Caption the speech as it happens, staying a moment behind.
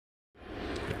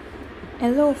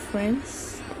Hello,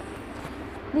 friends.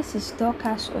 This is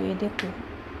Dorcas Oyedepo,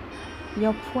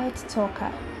 your poet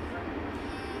talker.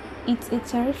 It's a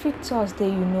terrific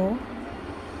Thursday, and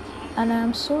I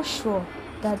am so sure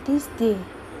that this day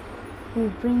will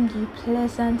bring you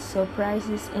pleasant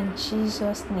surprises in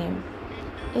Jesus' name.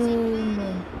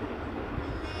 Amen.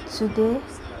 Today,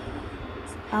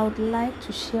 I would like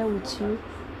to share with you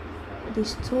the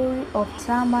story of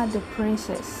Tamar the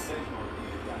princess.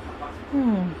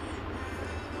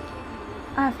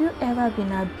 Have you ever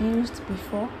been abused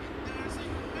before?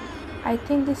 I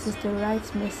think this is the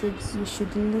right message you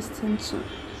should listen to.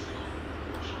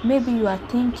 Maybe you are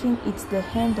thinking it's the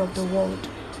end of the world.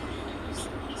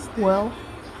 Well,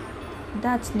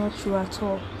 that's not true at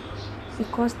all,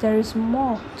 because there is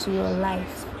more to your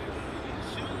life.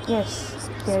 Yes,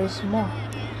 there is more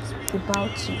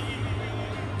about you.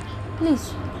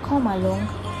 Please come along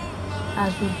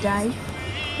as we dive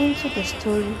into the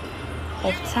story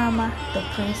of Tamar the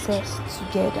princess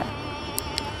together.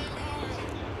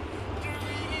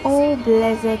 Oh,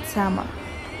 blessed Tamar,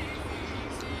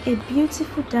 a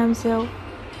beautiful damsel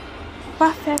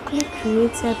perfectly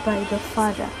created by the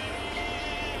Father,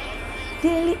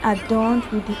 daily adorned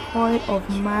with the oil of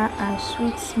myrrh and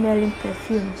sweet-smelling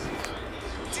perfumes.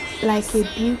 Like a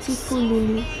beautiful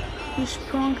lily, you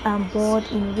sprung and bore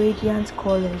in radiant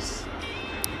colors,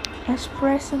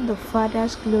 expressing the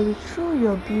Father's glory through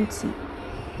your beauty.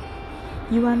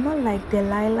 You are not like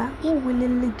Delilah, who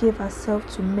willingly gave herself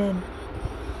to men.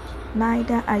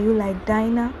 Neither are you like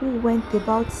Dinah, who went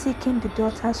about seeking the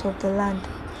daughters of the land,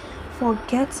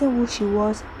 forgetting who she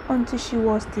was until she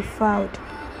was defiled.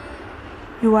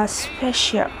 You are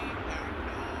special,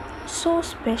 so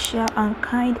special and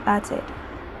kind-hearted.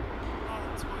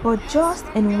 But just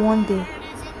in one day,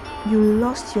 you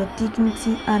lost your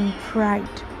dignity and pride.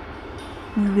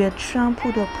 You were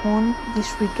trampled upon,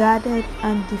 disregarded,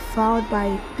 and defiled by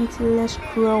a pitiless,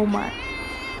 cruel man,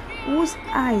 whose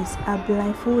eyes are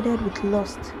blindfolded with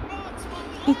lust.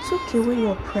 It took away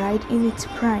your pride in its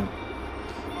prime.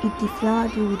 It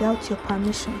deflowered you without your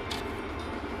permission.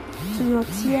 To your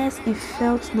tears it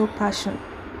felt no passion.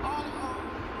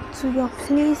 To your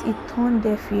pleas it turned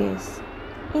deaf ears.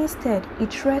 Instead,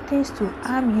 it threatens to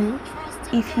harm you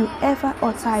if you ever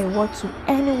utter a word to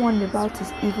anyone about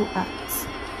his evil acts.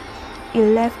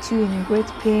 It left you in great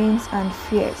pains and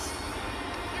fears.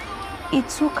 It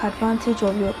took advantage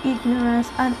of your ignorance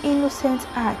and innocent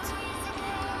heart.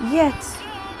 Yet,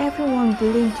 everyone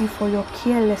blamed you for your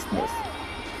carelessness.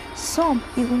 Some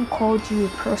even called you a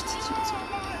prostitute.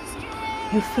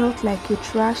 You felt like a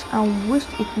trash and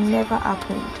wished it never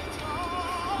happened.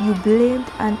 You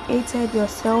blamed and hated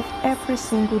yourself every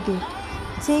single day,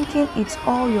 thinking it's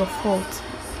all your fault.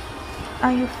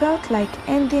 And you felt like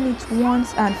ending it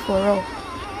once and for all.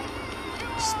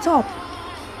 Stop.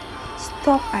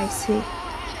 Stop, I say.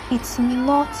 It's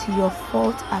not your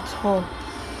fault at all.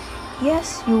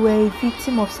 Yes, you were a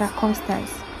victim of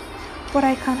circumstance, but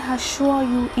I can assure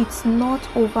you it's not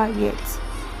over yet.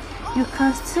 You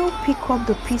can still pick up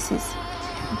the pieces,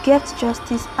 get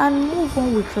justice, and move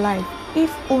on with life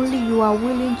if only you are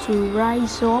willing to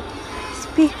rise up,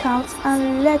 speak out,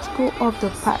 and let go of the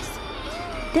past.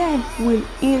 Then will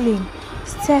healing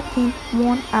step in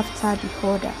one after the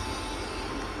other.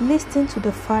 Listen to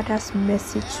the Father's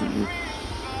message to you.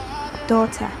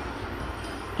 Daughter,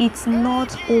 it's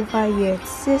not over yet,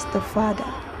 says the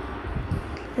Father.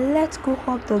 Let go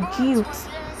of the guilt,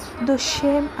 the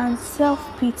shame, and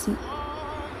self-pity.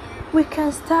 We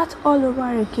can start all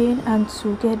over again and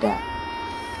together.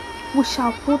 We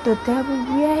shall put the devil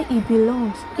where he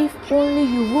belongs if only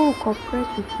you will cooperate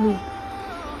with me.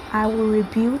 I will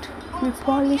rebuild,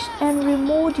 repolish, and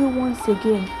remold you once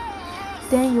again.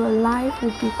 Then your life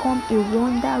will become a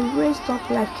wonder raised up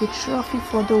like a trophy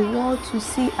for the world to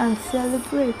see and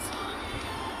celebrate.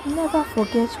 Never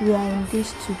forget we are in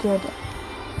this together.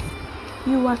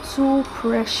 You are too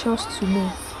precious to me.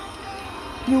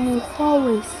 You will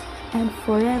always and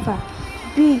forever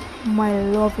be my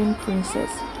loving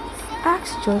princess.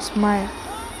 Ask Joyce Meyer.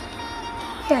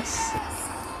 Yes,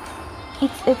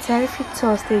 it's a terrific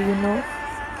Thursday,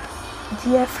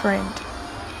 Dear friend,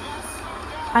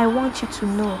 I want you to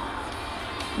know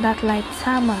that like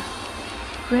Tamar,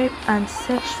 rape and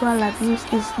sexual abuse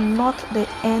is not the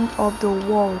end of the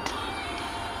world.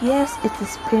 Yes, it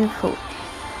is painful,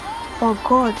 but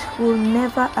God will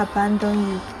never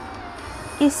abandon you.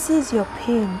 He sees your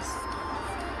pains,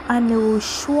 and He will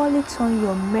surely turn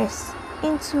your mess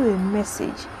into a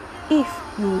message if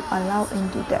you will allow Him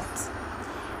to do that.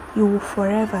 You will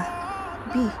forever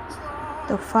be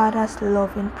the Father's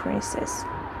loving princess.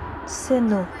 Say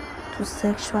no to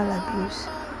sexual abuse.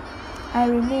 I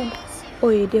remain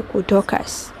Oyedepo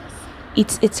Dorcas.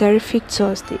 It's a terrific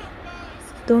Thursday.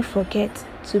 Don't forget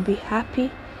to be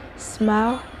happy,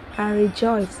 smile, and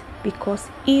rejoice because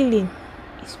healing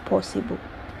is possible.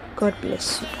 God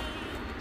bless you.